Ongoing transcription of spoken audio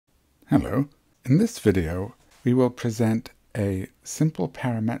Hello. In this video, we will present a simple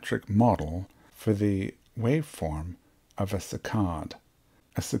parametric model for the waveform of a saccade.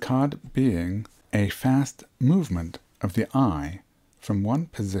 A saccade being a fast movement of the eye from one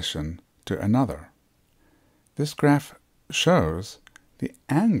position to another. This graph shows the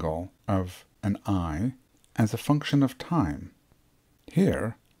angle of an eye as a function of time.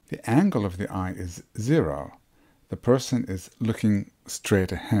 Here, the angle of the eye is 0. The person is looking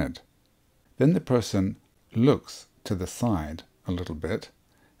straight ahead. Then the person looks to the side a little bit,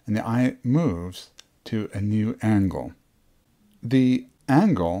 and the eye moves to a new angle. The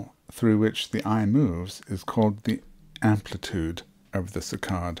angle through which the eye moves is called the amplitude of the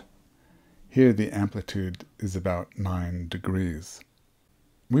saccade. Here the amplitude is about 9 degrees.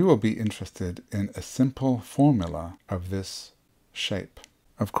 We will be interested in a simple formula of this shape.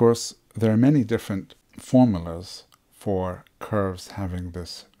 Of course, there are many different formulas for curves having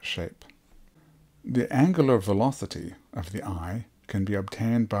this shape. The angular velocity of the eye can be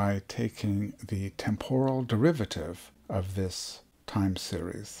obtained by taking the temporal derivative of this time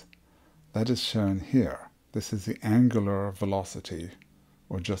series. That is shown here. This is the angular velocity,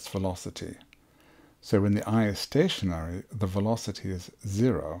 or just velocity. So when the eye is stationary, the velocity is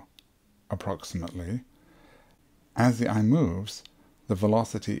 0, approximately. As the eye moves, the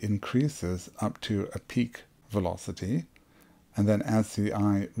velocity increases up to a peak velocity, and then as the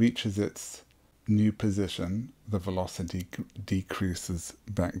eye reaches its new position, the velocity decreases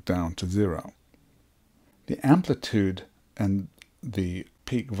back down to 0. The amplitude and the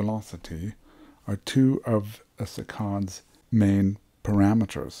peak velocity are two of a saccade's main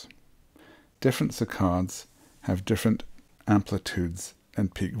parameters. Different saccades have different amplitudes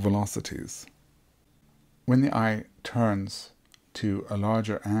and peak velocities. When the eye turns to a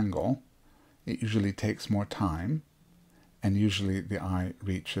larger angle, it usually takes more time, and usually the eye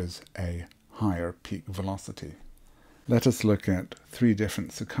reaches a higher peak velocity. Let us look at 3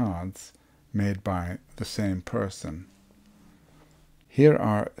 different saccades made by the same person. Here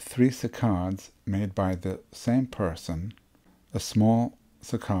are 3 saccades made by the same person: a small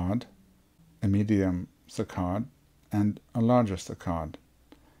saccade, a medium saccade, and a larger saccade.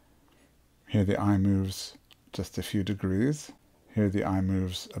 Here the eye moves just a few degrees, here the eye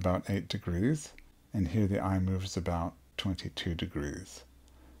moves about 8 degrees, and here the eye moves about 22 degrees.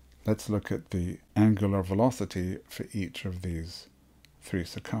 Let's look at the angular velocity for each of these 3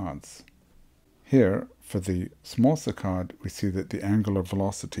 saccades. Here, for the small saccade, we see that the angular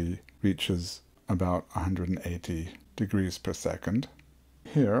velocity reaches about 180 degrees per second.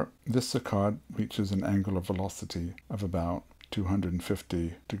 Here, this saccade reaches an angular velocity of about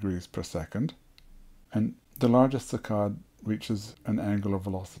 250 degrees per second, and the largest saccade reaches an angular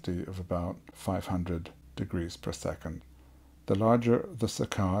velocity of about 500 degrees per second. The larger the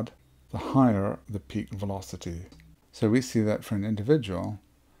saccade, the higher the peak velocity. So we see that for an individual,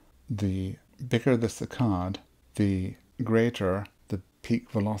 the bigger the saccade, the greater the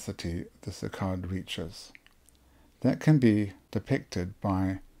peak velocity the saccade reaches. That can be depicted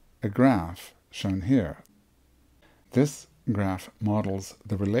by a graph shown here. This graph models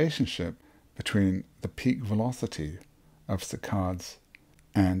the relationship between the peak velocity of saccades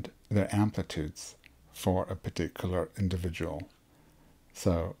and their amplitudes for a particular individual.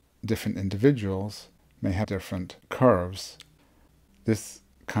 So different individuals may have different curves. This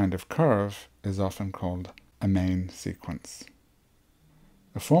kind of curve is often called a main sequence.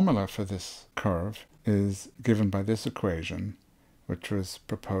 The formula for this curve is given by this equation, which was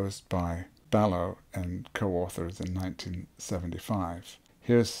proposed by Ballo and co-authors in 1975.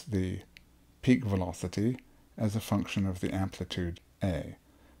 Here's the peak velocity as a function of the amplitude A.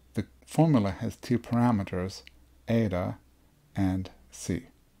 The formula has 2 parameters, eta and c.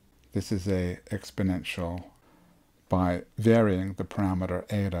 This is an exponential. By varying the parameter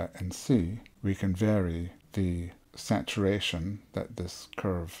eta and c, we can vary the saturation that this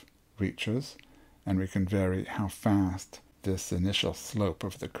curve reaches, and we can vary how fast this initial slope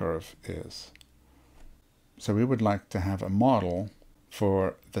of the curve is. So we would like to have a model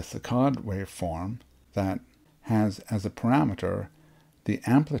for the saccade waveform that has as a parameter the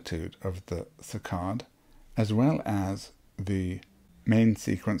amplitude of the saccade as well as the main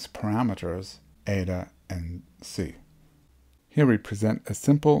sequence parameters eta and c. Here we present a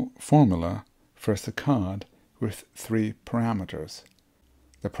simple formula for a saccade with 3 parameters.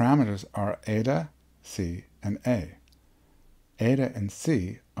 The parameters are eta, c, and a. Eta and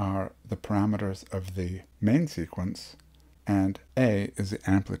c are the parameters of the main sequence, and a is the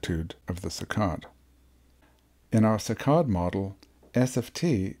amplitude of the saccade. In our saccade model, S of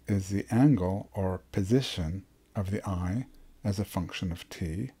t is the angle or position of the eye as a function of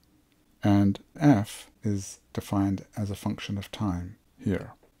t, and f is defined as a function of time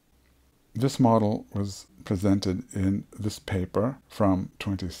here. This model was presented in this paper from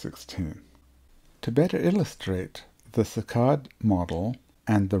 2016. To better illustrate the saccade model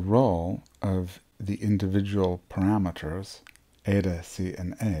and the role of the individual parameters, eta, c,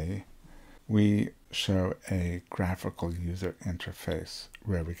 and a, we show a graphical user interface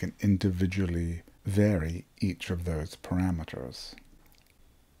where we can individually vary each of those parameters.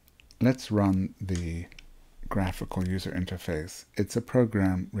 Let's run the graphical user interface. It's a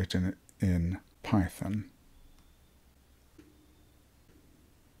program written in Python.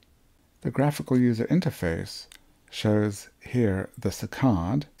 The graphical user interface shows here the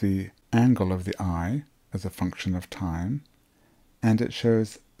saccade, the angle of the eye as a function of time, and it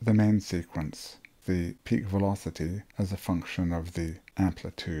shows the main sequence, the peak velocity, as a function of the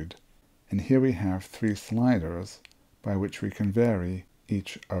amplitude. And here we have three sliders by which we can vary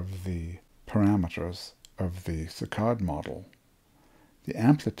each of the parameters of the saccade model. The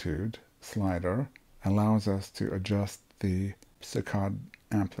amplitude slider allows us to adjust the saccade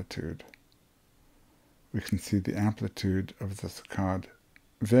amplitude. We can see the amplitude of the saccade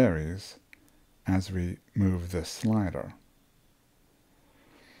varies as we move this slider.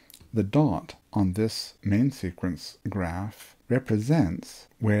 The dot on this main sequence graph represents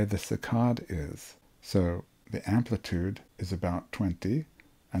where the saccade is. So the amplitude is about 20,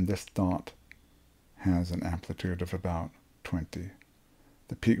 and this dot has an amplitude of about 20.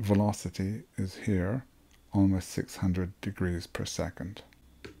 The peak velocity is here, almost 600 degrees per second.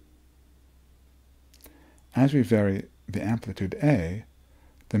 As we vary the amplitude A,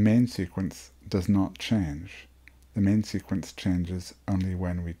 the main sequence does not change. The main sequence changes only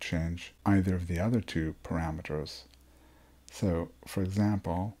when we change either of the other two parameters. So, for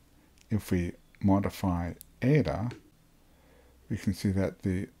example, if we modify eta, we can see that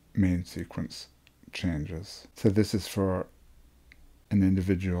the main sequence changes. So this is for an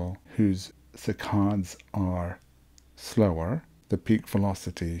individual whose saccades are slower. The peak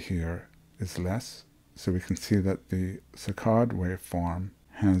velocity here is less. So we can see that the saccade waveform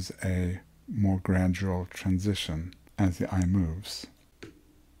has a more gradual transition as the eye moves.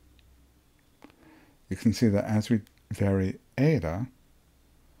 You can see that as we vary eta,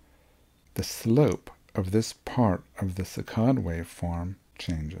 the slope of this part of the saccade waveform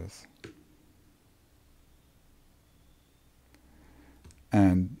changes.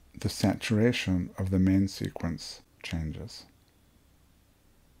 And the saturation of the main sequence changes.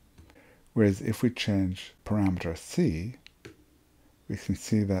 Whereas if we change parameter c, we can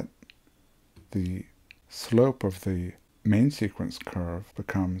see that the slope of the main sequence curve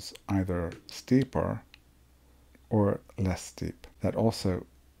becomes either steeper or less steep. That also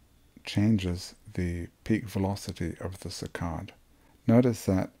changes the peak velocity of the saccade. Notice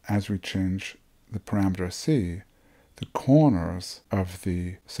that as we change the parameter c, the corners of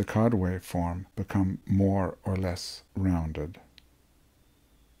the saccade waveform become more or less rounded.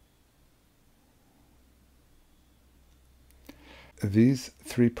 These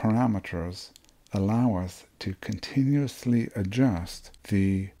three parameters allow us to continuously adjust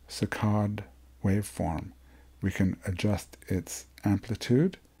the saccade waveform. We can adjust its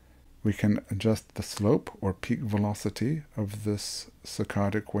amplitude, we can adjust the slope or peak velocity of this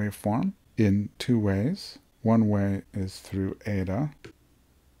saccadic waveform in two ways. One way is through eta,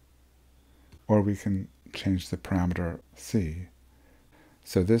 or we can change the parameter c.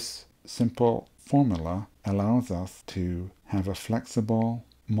 So this simple formula allows us to have a flexible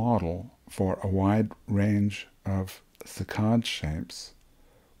model for a wide range of saccade shapes,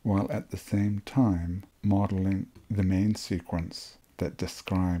 while at the same time modeling the main sequence that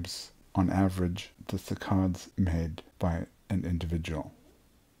describes, on average, the saccades made by an individual.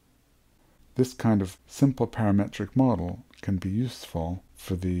 This kind of simple parametric model can be useful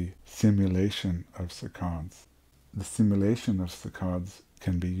for the simulation of saccades. The simulation of saccades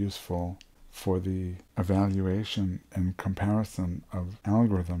can be useful for the evaluation and comparison of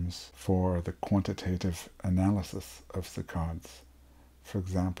algorithms for the quantitative analysis of saccades. For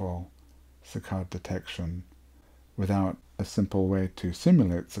example, saccade detection. Without a simple way to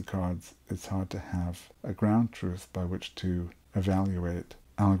simulate saccades, it's hard to have a ground truth by which to evaluate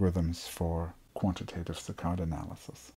algorithms for quantitative saccade analysis.